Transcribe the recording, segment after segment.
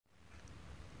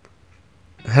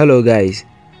Hello guys,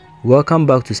 welcome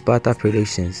back to Sparta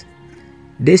Predictions.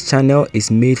 This channel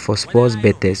is made for sports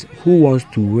bettors who wants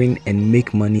to win and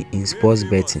make money in sports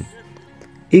betting.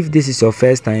 If this is your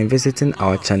first time visiting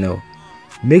our channel,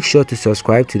 make sure to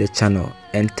subscribe to the channel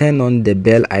and turn on the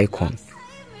bell icon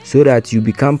so that you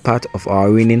become part of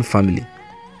our winning family,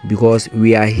 because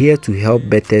we are here to help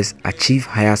bettors achieve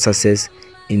higher success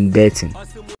in betting.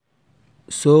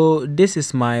 So this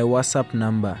is my WhatsApp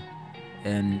number,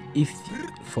 and if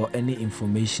for any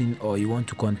information or you want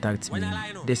to contact me,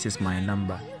 this is my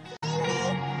number.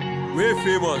 We're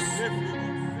famous.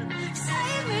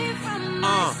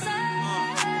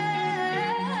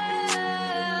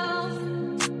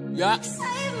 Yeah.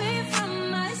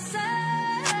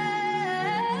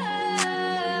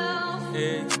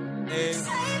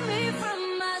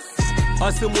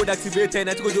 Hustle mode activated, and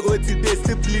I go to OT day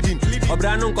still bleeding.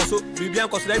 Obranon Koso, Bibian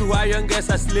Koso, that why young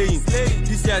guests are slaying.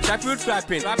 This year, traffic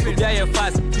trapping. Be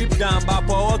fast, deep down, but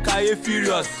power carry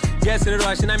furious. Guess the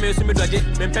rush, and I'm using me dodge.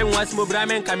 When pen once more,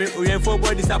 Braman coming, we are for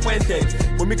boy disappointed.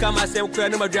 When we come as I'm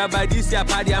crying, my drive by this year,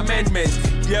 party amendment.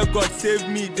 Dear God, save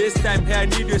me. This time, here I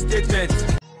need your statement.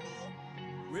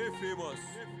 We're famous.